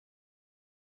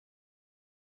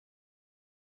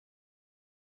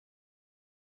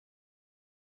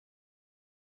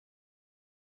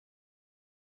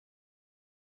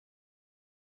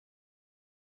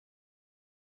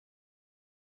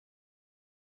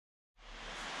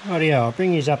Rightio, I'll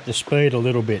bring these up to speed a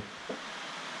little bit.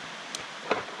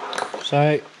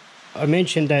 So, I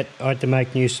mentioned that I had to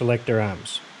make new selector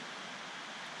arms.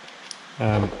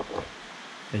 As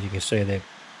you can see there,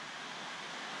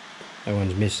 that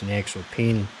one's missing the actual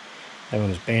pin, that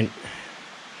one's bent.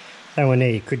 That one there,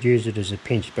 you could use it as a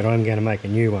pinch, but I'm going to make a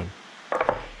new one.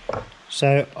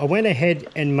 So I went ahead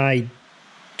and made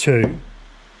two.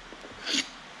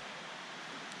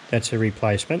 That's a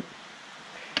replacement.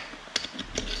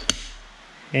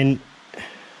 And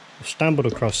I stumbled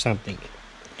across something.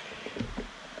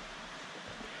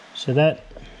 So that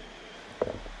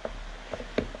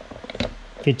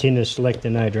fits in the selector,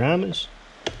 no dramas,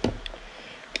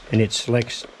 and it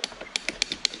selects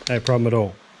no problem at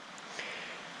all.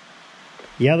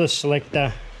 The other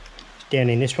selector is down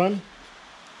in this one,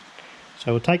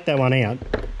 so we'll take that one out.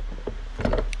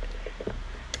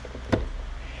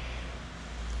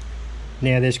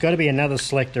 Now there's got to be another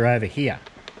selector over here.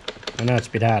 I know it's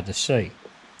a bit hard to see.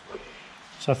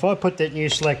 So if I put that new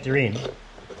selector in,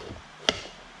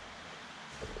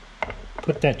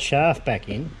 put that shaft back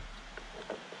in,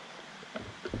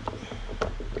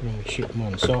 I'm shitting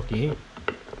one sock here.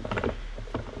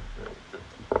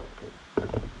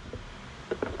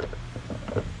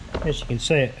 As you can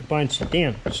see, it won't sit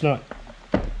down.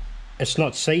 It's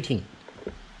not seating.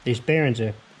 These bearings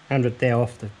are 100th thou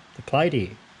off the plate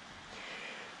here.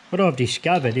 What I've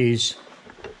discovered is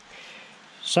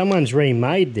someone's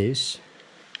remade this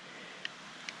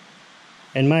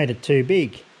and made it too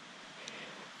big.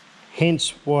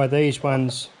 Hence why these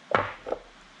ones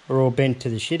are all bent to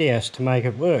the shithouse to make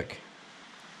it work.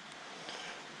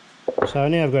 So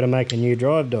now I've got to make a new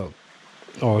drive dog,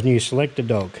 or a new selector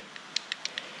dog,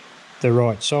 the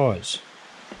right size.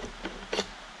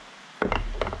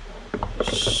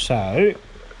 So,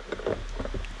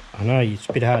 I know it's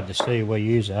a bit hard to see where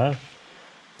yours are.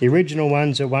 The original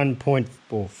ones are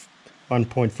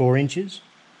 1.4 inches.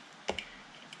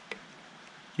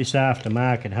 This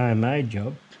aftermarket homemade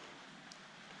job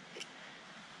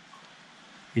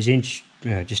is just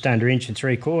under 1.75 inches.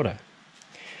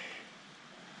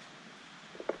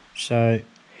 So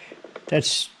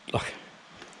that's,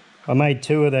 I made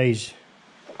two of these.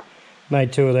 I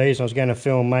was going to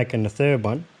film making the third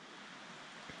one,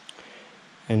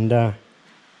 and for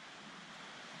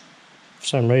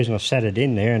some reason I sat it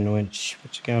in there and I went,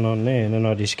 what's going on there? And then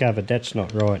I discovered that's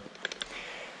not right.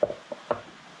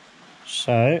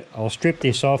 So I'll strip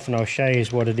this off and I'll show you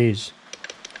what it is.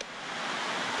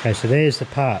 Okay, so there's the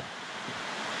part.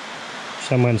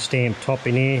 Someone stamped top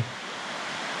in here.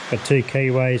 Got two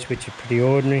keyways, which are pretty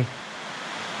ordinary.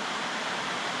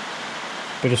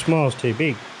 But a smile's too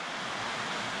big.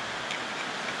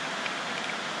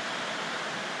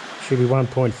 Should be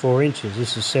 1.4 inches.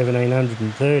 This is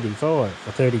 1735 or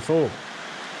 34.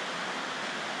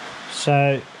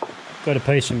 So I've got a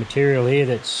piece of material here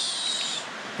that's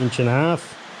 1.5 inches.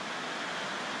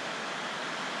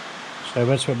 So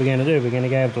that's what we're going to do. We're going to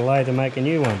go over to the lathe and make a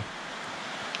new one.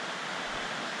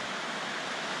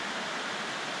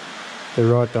 The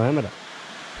right diameter.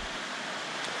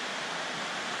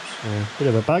 So, a bit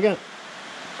of a bugger.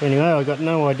 But anyway, I got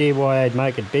no idea why I'd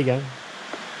make it bigger.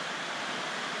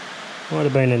 Might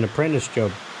have been an apprentice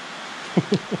job.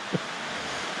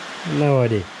 No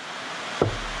idea.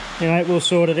 Anyway, we'll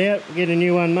sort it out. We'll get a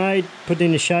new one made, put it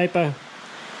in the shaper,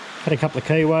 cut a couple of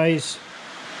keyways,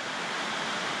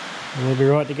 and we'll be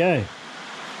right to go.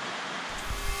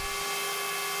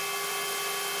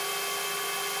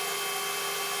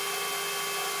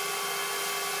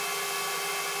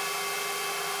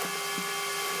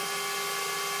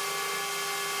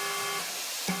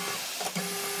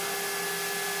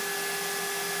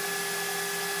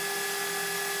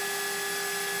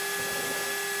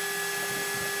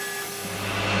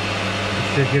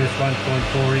 Should give us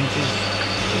 1.4 inches.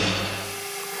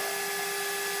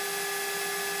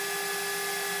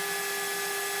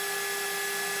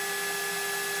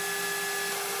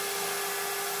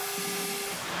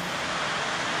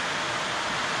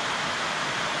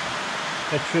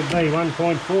 That should be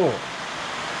 1.4.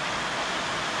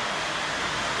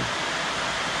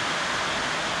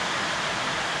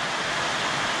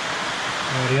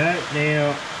 Rightio, now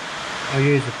I'll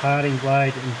use the parting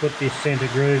blade and put this centre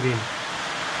groove in.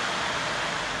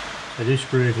 So this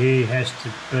groove here has to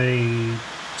be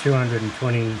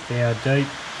 220 thou deep,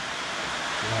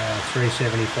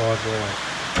 375 wide.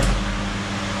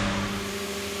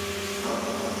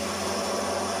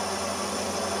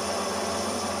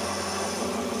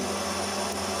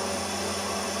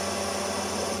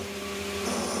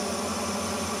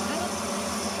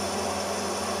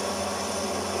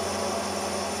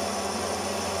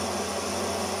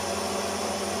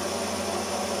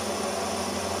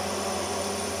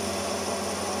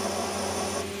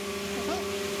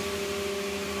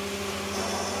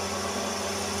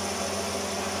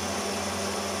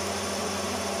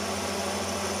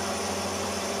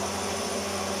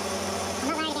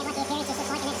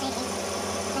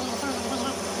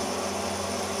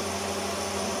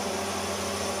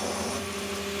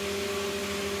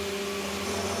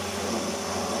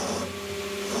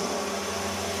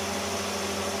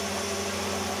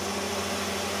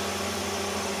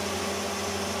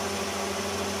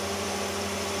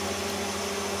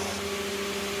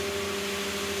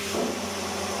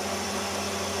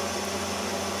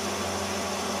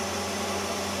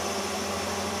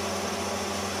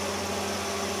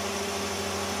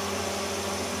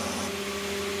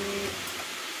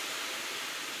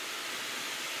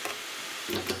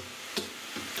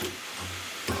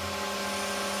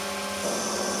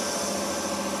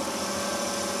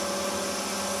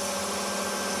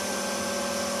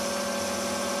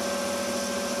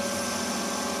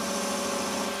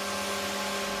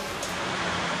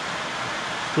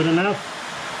 Good enough.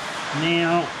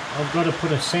 Now I've got to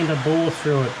put a centre bore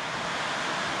through it,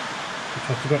 which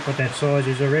I forgot what that size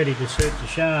is already to suit the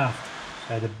shaft.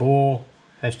 So the bore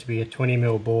has to be a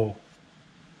 20mm bore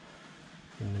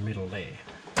in the middle there.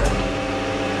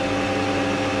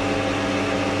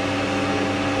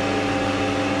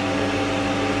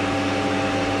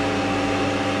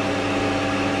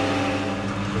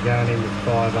 We're going in with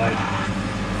 5/8.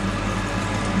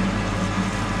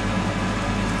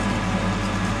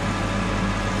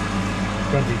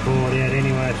 Got to be bored out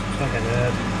anyway, it's like a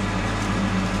herb.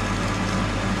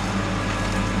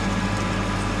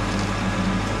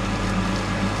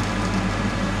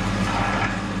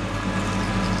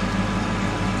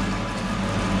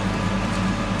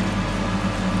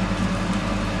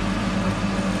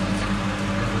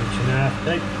 Inch and a half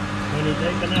deep, plenty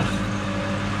deep enough.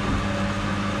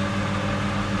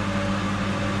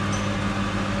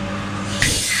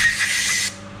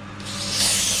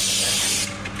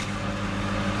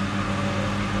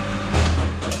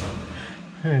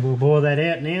 And we'll bore that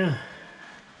out now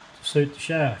to suit the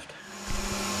shaft.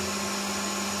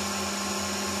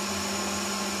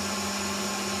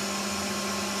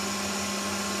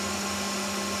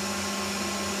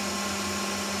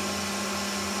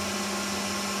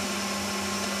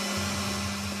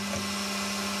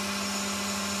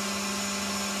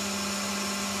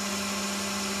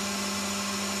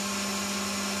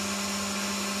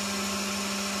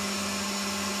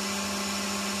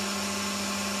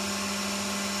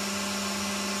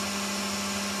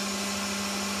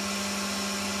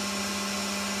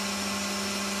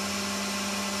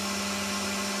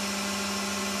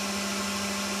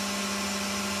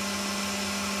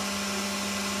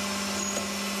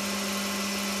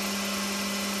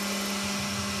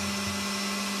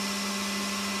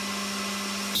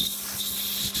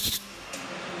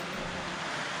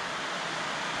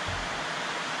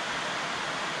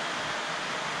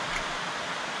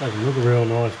 Doesn't look a real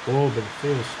nice bore, but it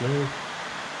feels smooth.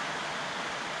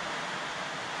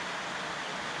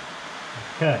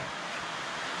 Okay,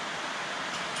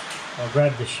 I'll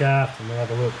grab the shaft and we'll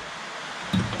have a look.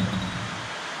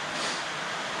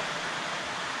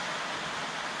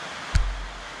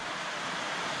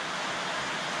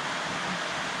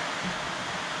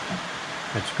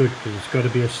 That's good because it's got to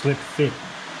be a slip fit.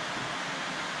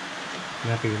 I'm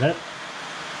happy with that.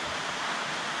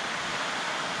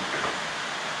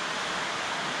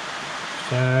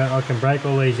 So I can break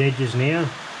all these edges now,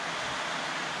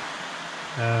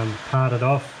 part it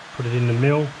off, put it in the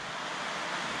mill,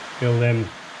 fill them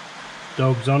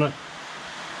dogs on it,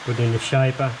 put it in the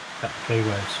shaper, cut the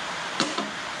keywords.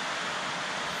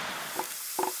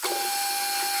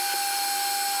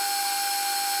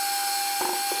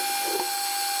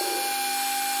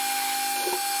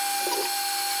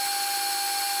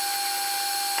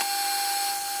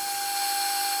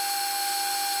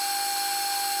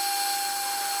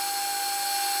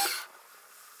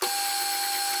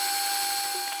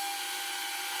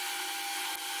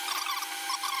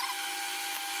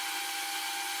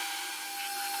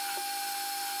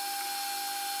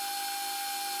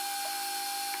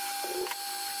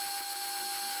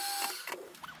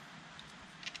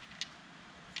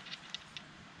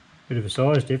 Bit of a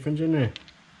size difference in there.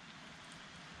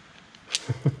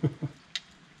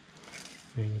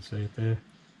 You can see it there.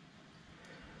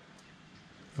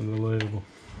 Unbelievable.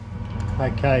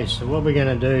 Okay, so what we're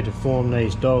going to do to form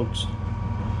these dogs,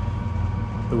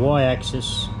 the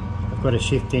Y-axis, I've got to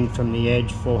shift in from the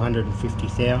edge 450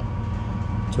 thou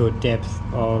to a depth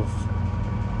of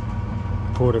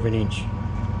 1/4 inch.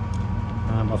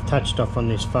 I've touched off on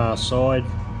this far side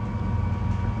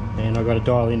and I've got a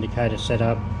dial indicator set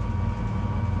up,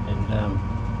 and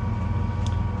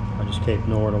I just keep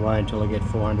gnawing away until I get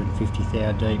 450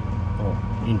 thou deep, or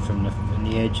in from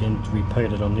the edge, and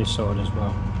repeat it on this side as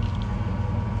well.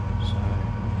 So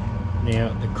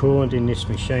now the coolant in this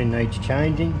machine needs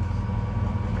changing.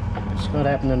 It's not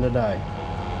happening today.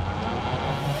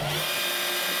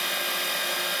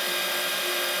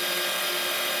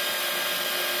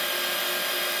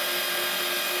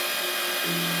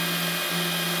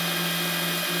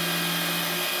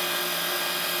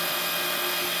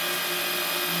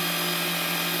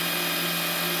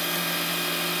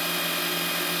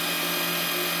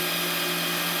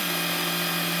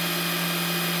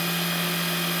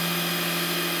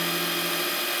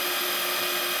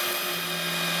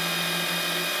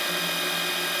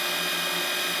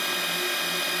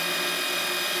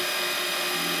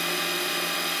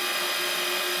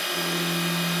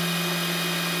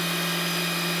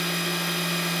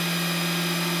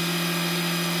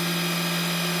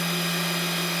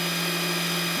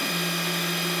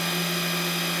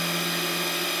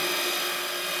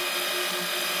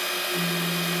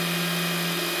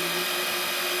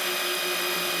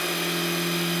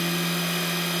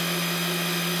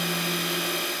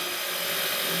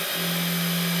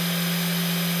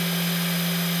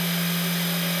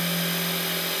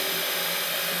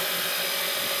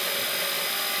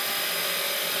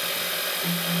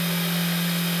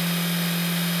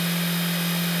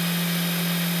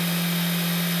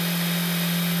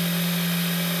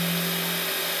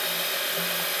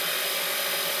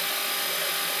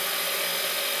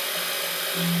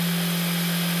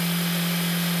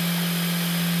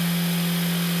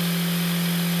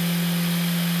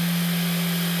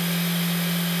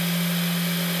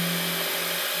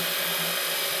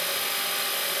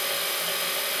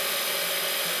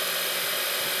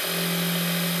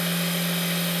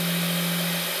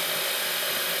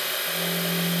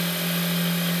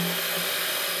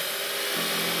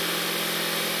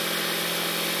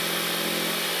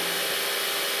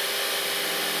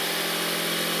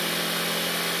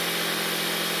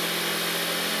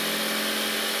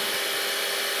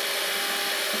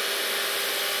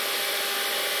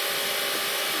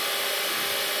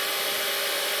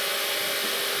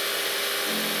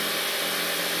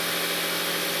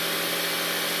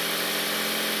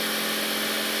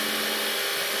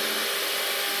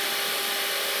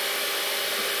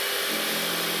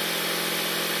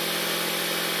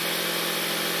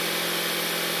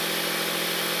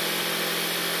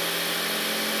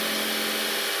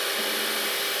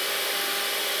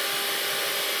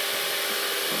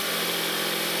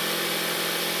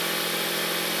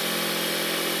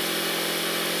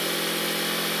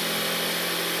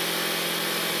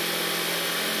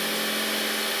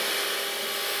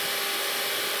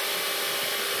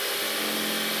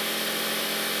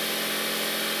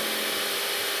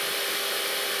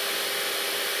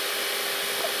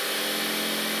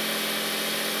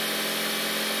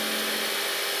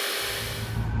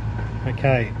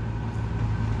 Okay,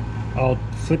 I'll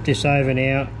flip this over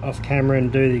now off camera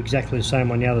and do exactly the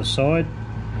same on the other side,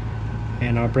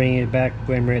 and I'll bring it back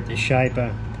when we're at the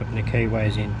shaper putting the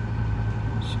keyways in.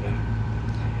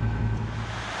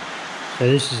 So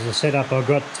this is the setup I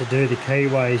got to do the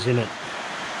keyways in it.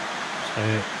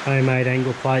 So homemade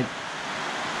angle plate,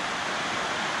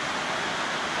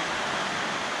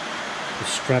 the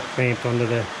strap clamped onto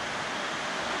the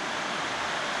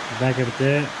back of it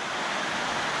there.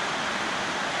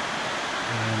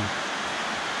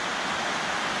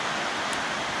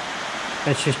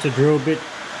 That's just a drill bit,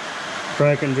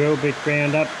 broken drill bit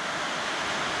ground up.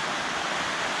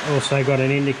 Also got an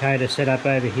indicator set up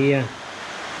over here.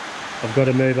 I've got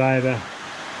to move over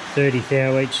 30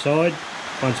 thou each side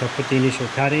once I put the initial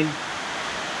cut in. You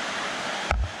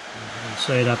can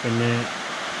see it up in there.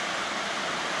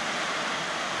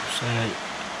 So it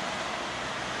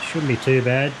shouldn't be too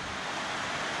bad.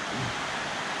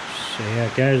 See how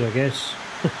it goes, I guess.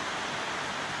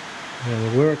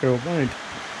 It'll work or it won't.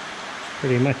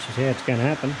 Pretty much is how it's going to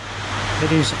happen.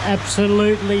 It is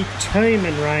absolutely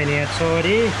teeming rain outside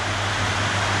here.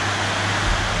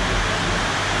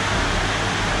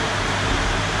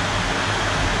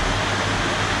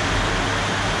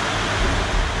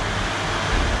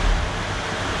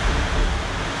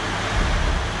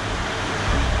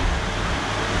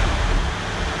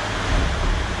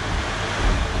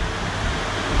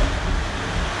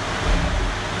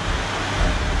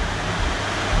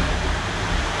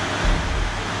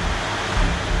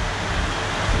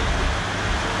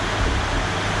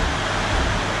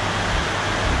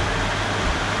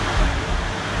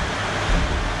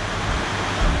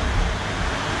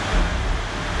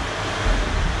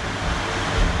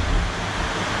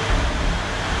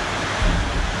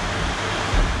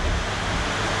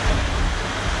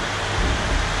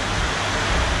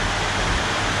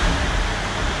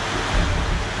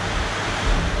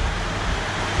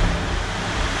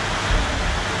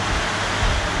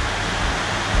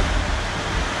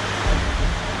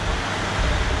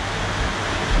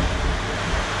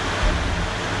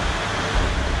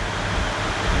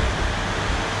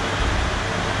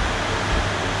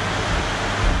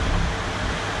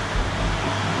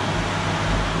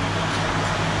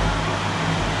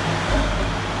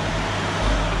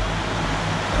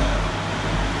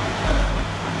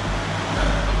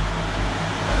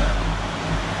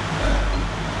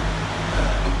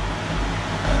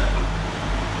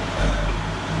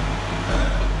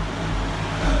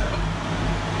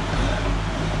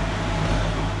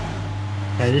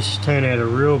 Okay, this has turned out a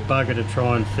real bugger to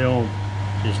try and film.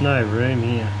 There's no room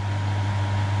here.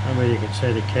 I don't know whether you can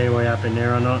see the keyway up in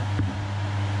there or not.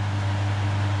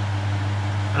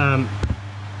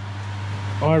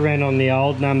 I ran on the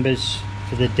old numbers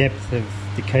for the depth of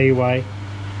the keyway,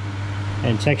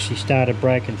 and it's actually started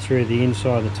breaking through the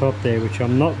inside of the top there, which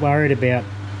I'm not worried about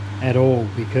at all,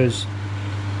 because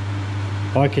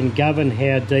I can govern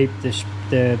how deep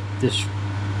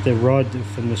the rod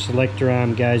from the selector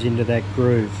arm goes into that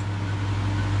groove,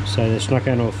 so that's not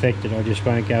going to affect it. I just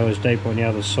won't go as deep on the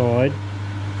other side,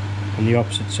 on the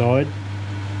opposite side,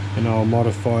 and I'll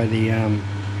modify the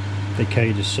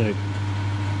key to suit.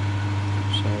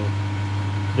 So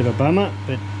bit of a bummer,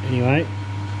 but anyway,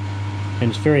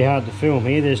 and it's very hard to film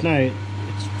here. There's no,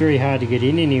 it's very hard to get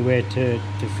in anywhere to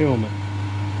film it.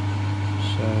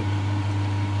 So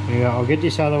anyway, I'll get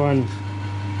this other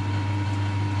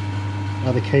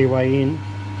keyway in,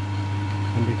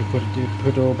 and we can put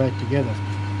it all back together.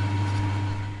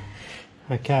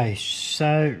 Okay,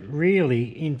 so really,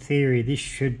 in theory, this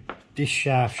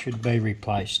shaft should be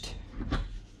replaced.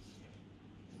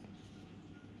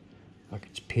 Like,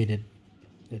 it's pitted.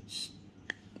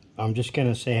 I'm just going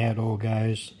to see how it all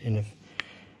goes, and if,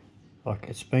 like,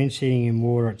 it's been sitting in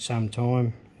water at some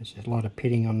time. There's a lot of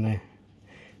pitting on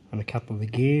a couple of the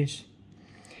gears,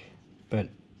 but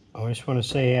I just want to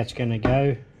see how it's going to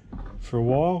go for a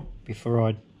while before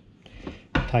I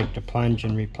take the plunge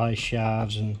and replace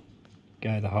shafts and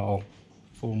go the whole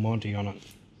full Monty on it.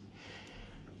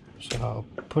 So I'll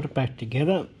put it back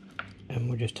together and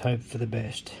we'll just hope for the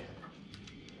best.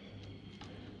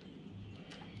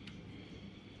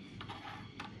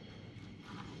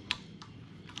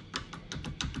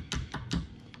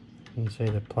 You can see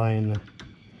the play in the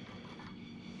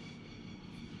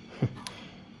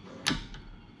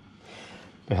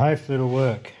but hopefully it'll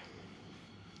work.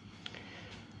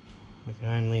 We can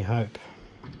only hope.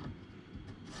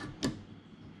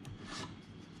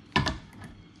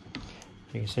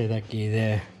 You can see that gear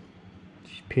there,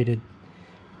 it's pitted.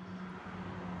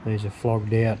 These are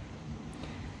flogged out.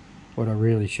 What I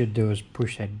really should do is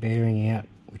push that bearing out,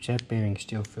 which that bearing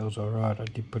still feels alright. I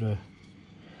did put another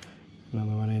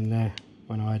one in there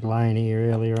when I had lain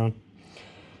here earlier on.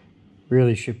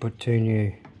 Really should put 2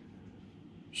 new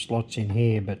slots in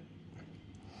here, but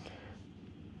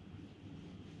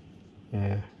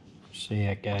yeah, see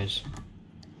how it goes.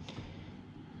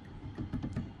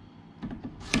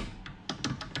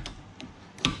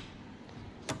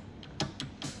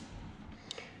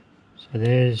 So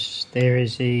there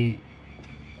is the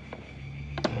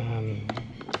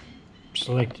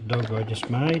selected dog I just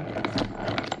made,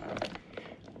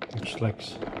 which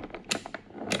selects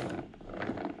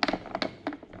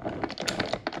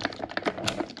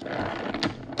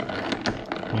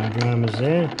no dramas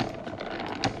there.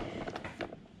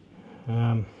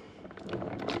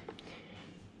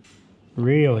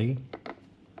 Really,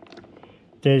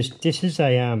 this is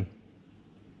a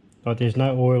like, there's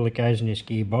no oil that goes in this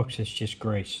gearbox, it's just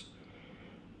grease.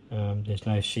 There's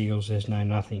no seals, there's no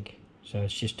nothing. So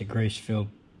it's just a grease filled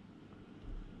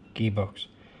gearbox.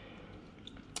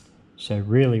 So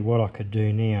really what I could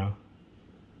do now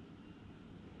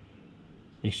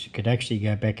is could actually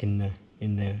go back in the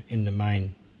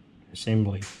main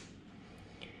assembly.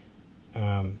 The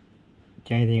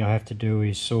only thing I have to do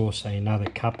is source another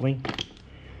coupling,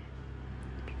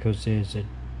 because there's a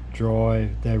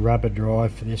drive, the rubber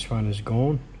drive for this one is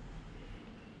gone.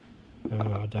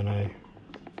 I don't know,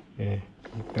 yeah,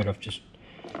 better off just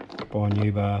buy a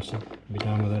new bastard and be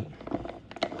done with it.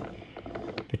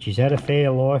 But she's had a fair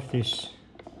life. This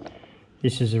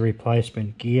is a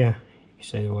replacement gear. You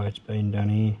see the way it's been done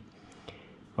here.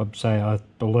 I'd say I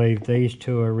believe these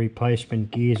two are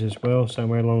replacement gears as well,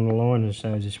 somewhere along the line, and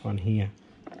so is this one here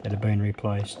that have been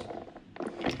replaced.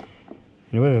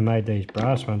 And whoever made these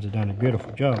brass ones have done a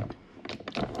beautiful job.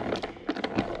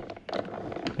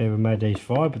 Whoever made these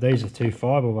fibre, these are 2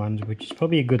 fibre ones, which is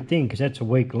probably a good thing because that's a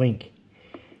weak link.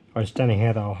 I just don't know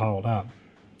how they'll hold up.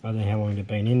 I don't know how long they've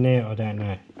been in there, I don't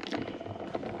know.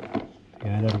 You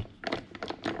know,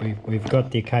 we've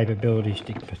got the capabilities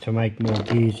to make more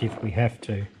gears if we have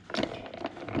to.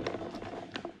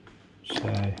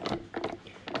 So,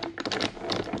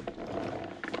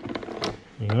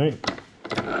 anyway.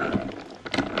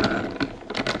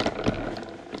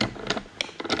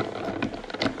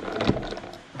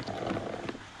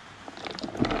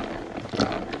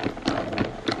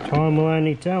 Time will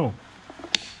only tell.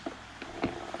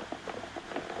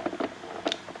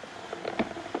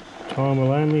 Time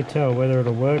will only tell whether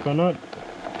it'll work or not.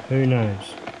 Who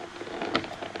knows?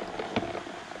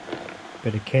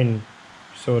 But it can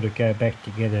sort of go back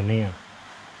together now.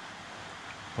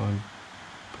 I'm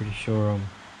pretty sure I'm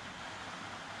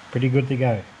pretty good to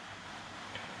go.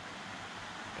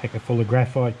 Pack it full of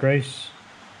graphite grease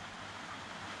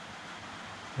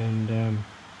and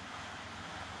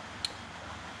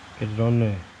get it on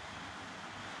there.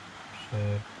 So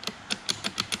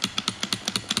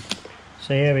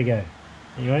see how we go.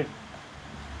 Anyway,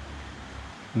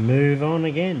 move on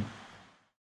again.